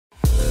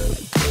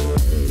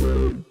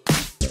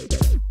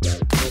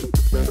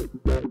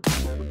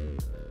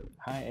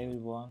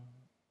everyone,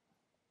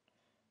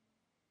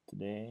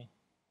 today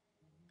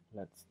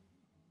let's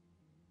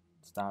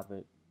start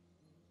with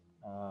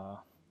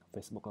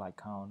Facebook like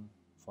count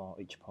for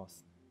each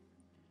post.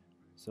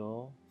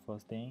 So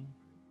first thing,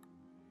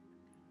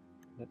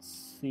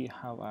 let's see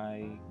how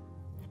I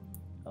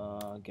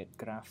get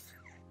graph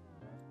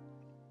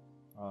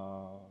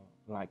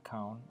like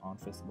count on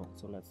Facebook.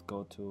 So let's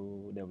go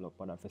to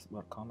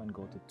developer.facebook.com and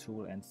go to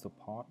tool and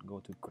support, go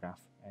to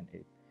graph and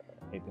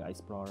API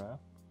Explorer.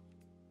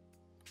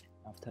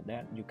 After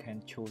that, you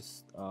can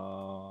choose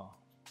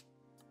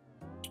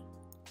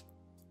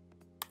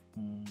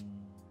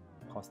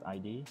post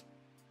ID,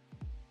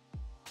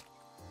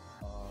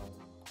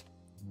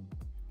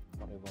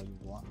 whatever you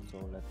want. So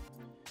let's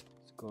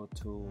go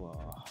to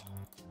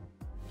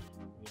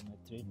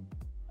geometry.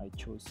 I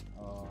choose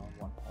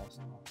one post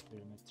of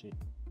geometry.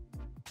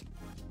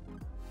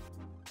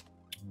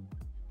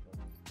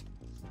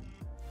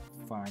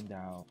 Find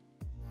out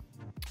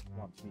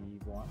what we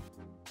want.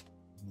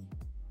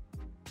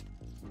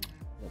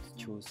 Let's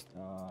choose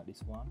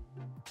this one.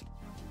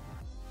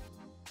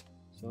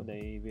 So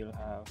they will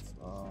have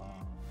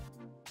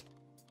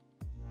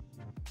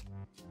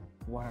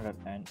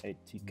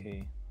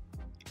 180k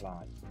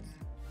likes.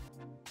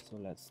 So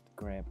let's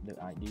grab the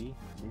ID,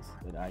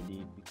 the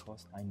ID,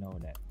 because I know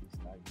that this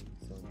ID.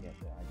 So get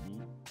the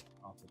ID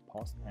of the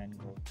post and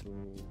go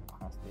to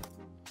paste it.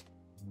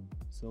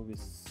 So we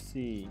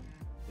see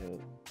the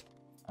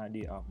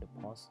ID of the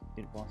post.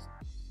 It was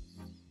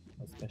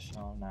a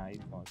special night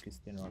for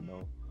Cristiano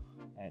Ronaldo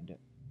at the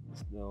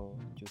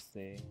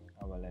Jose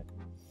Avalet.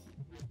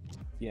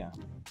 Yeah,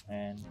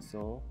 and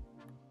so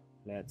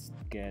let's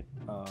get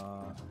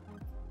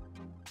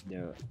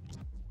the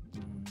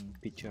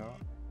picture.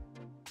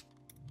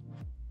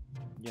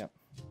 Yep,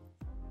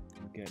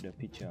 get the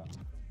picture.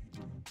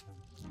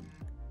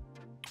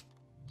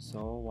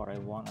 So what I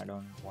want, I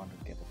don't want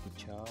to get a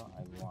picture.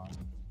 I want.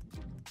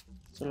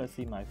 So let's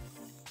see my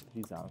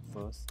result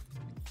first.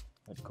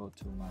 Let's go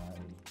to my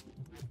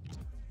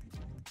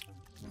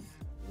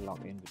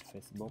login with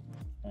Facebook,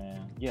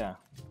 and yeah,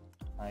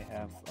 I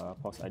have a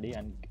post ID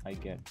and I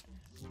get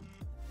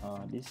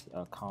this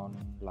account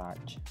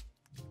large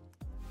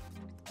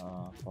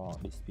for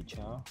this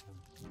picture,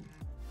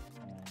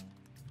 and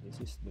this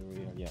is the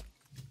real. Yeah,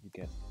 you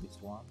get this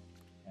one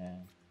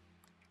and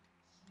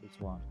this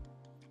one.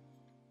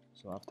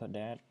 So after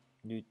that,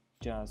 you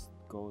just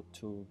go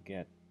to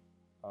get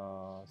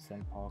a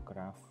sample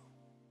graph.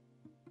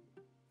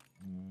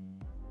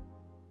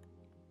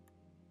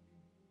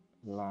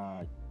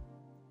 Like,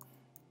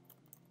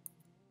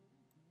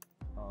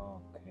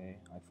 okay,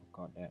 I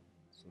forgot that.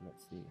 So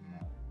let's see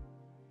now.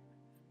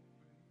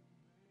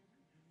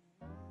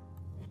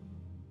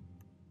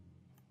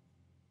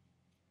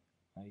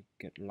 I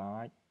get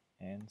light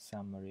and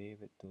summary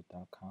with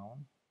total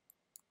count.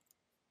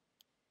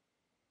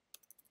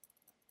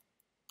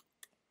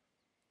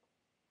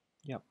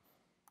 Yep.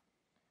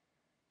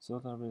 So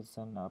the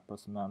reason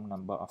approximate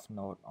number of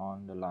nodes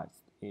on the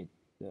list is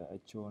the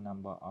actual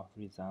number of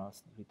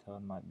results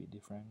returned might be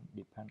different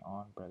depend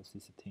on privacy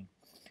setting.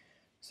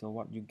 So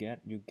what you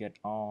get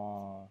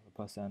all the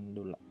person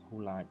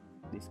who like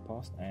this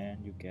post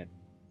and you get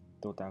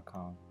total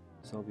count.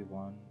 So we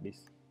want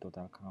this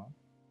total count.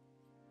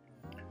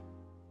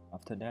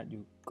 After that,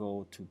 you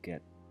go to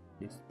get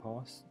this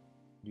post.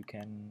 You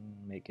can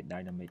make it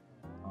dynamic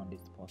on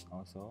this post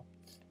also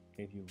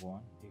if you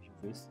want, if you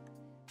wish.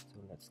 So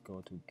let's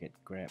go to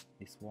grab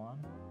this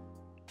one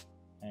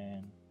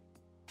and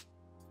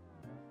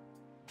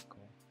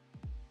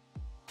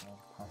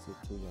pass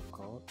it to your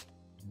code.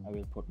 I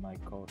will put my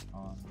code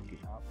on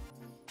GitHub.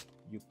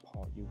 You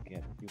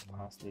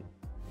pass it,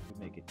 you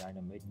make it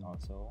dynamic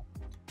also,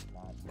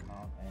 like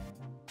count, and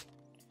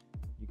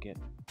you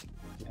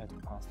have to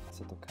pass as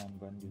a token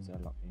when user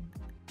login.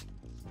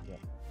 Yeah,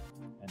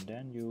 and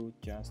then you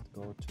just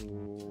go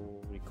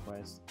to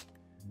request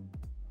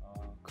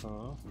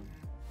curl.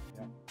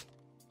 Yeah.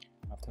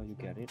 After you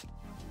get it,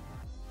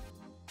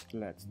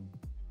 let's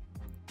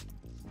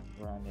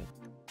run it.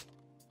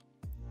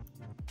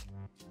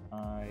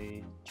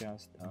 I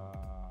just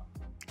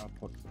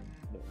output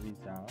the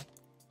result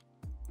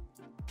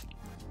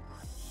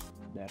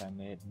that I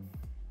made.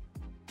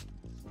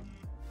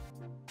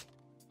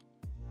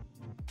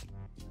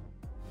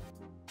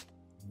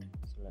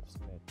 So let's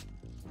wait.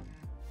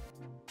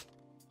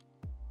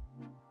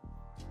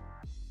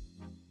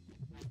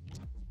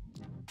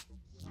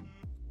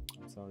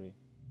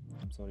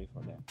 I'm sorry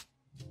for that.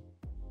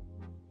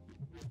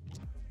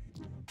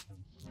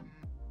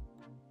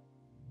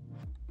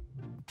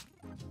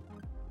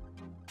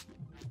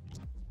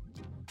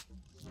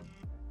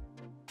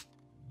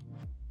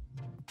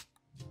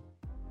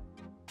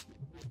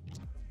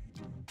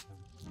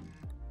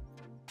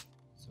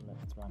 So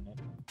let's run it.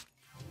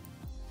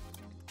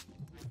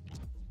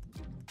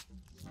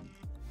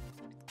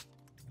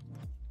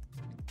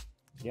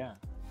 Yeah,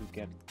 you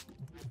get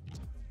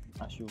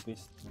as you wish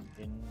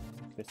in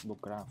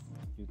Facebook graph.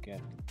 You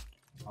get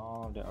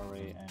all the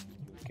array and you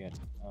get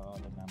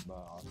the number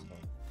also.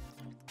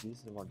 This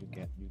is what you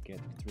get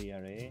 3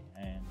 array,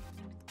 and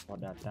for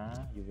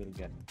data you will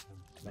get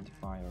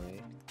 25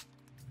 array.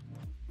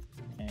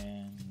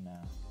 And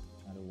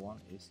another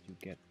one is you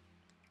get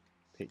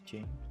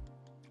paging,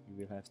 you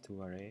will have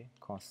 2 array,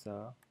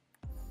 cursor,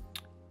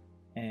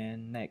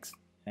 and next,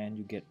 and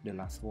you get the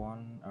last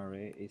one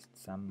array is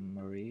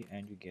summary,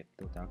 and you get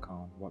total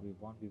count. What we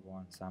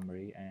want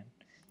summary and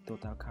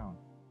total count.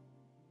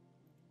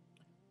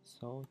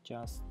 So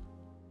just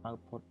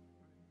output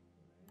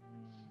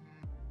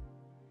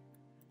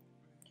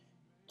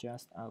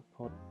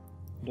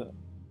the,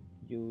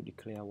 you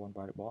declare one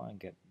variable and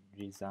get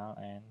result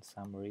and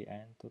summary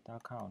and total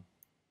count.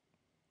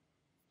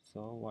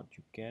 So what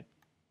you get,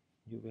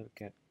 you will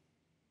get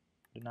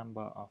the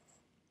number of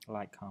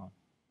line count.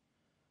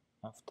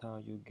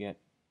 After you get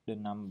the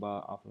number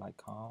of line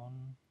count,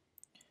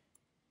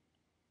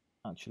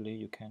 actually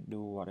you can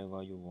do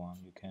whatever you want.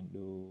 You can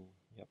do,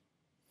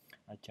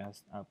 I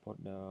just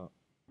output the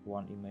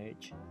one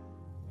image,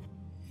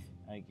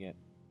 I get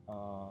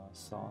a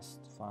source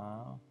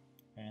file,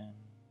 and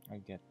I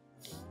get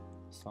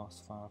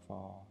source file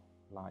for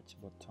large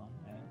button,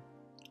 and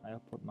I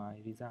output my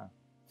result.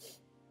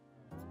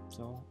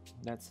 So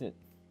that's it.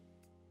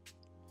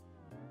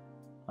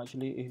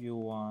 Actually, if you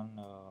want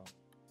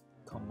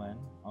comment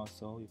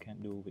also, you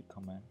can do with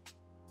comment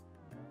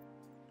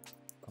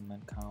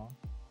count.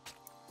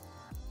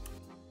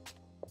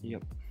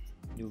 You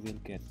will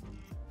get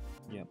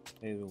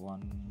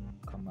everyone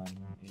comment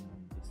in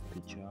this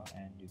picture,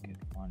 and you get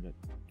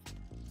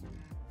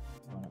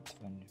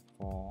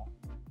 124.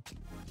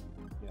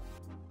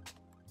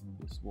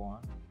 This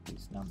one,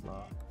 this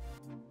number,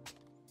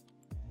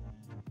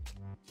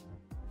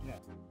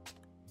 and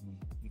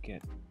you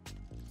get,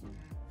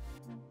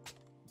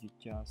 you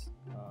just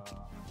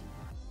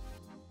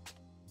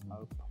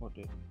output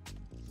it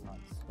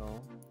like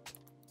so.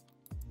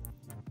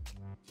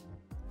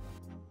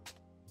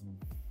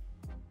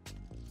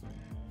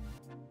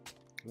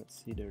 Let's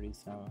see the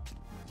result.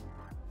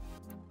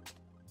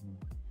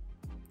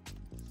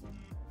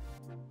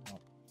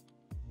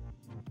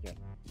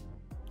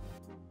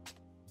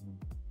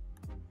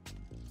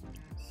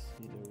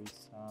 See the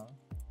result.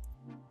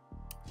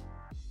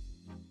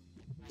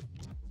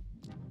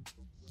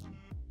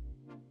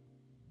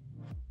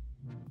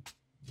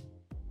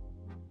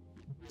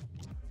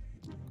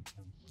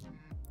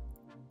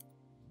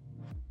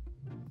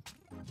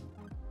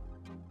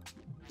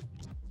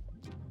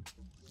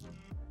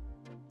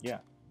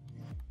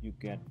 You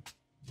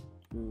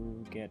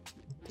get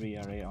 3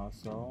 array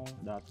also,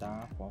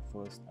 data for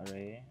first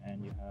array,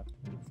 and you have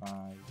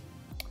 25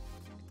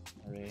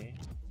 array.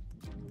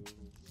 You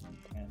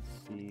can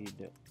see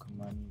the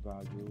command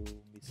value,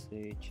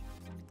 message,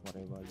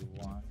 whatever you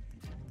want,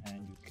 and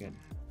you get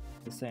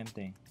the same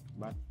thing,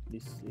 but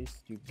this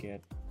is you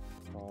get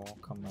for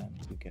command,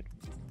 you get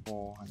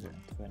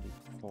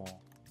 424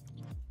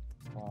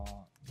 for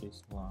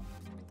this one.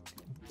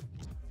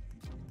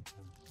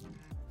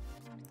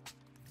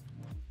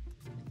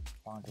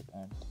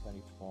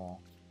 424.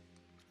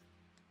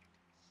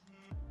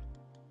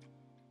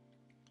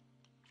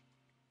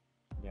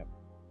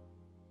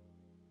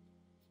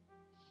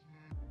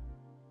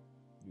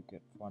 You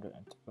get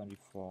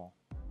 424.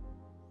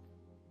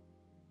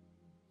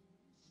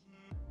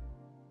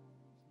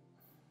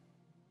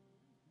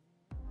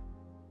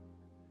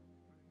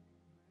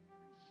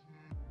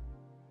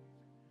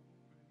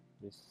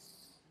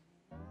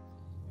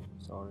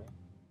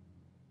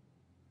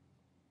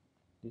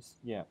 This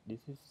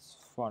is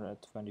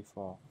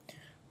 424.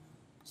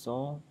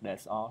 So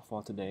that's all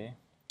for today.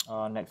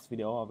 Next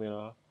video I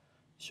will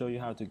show you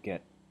how to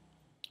get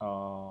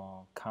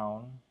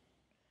count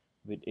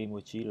with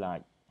emoji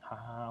like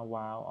haha,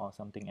 wow, or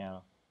something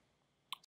else.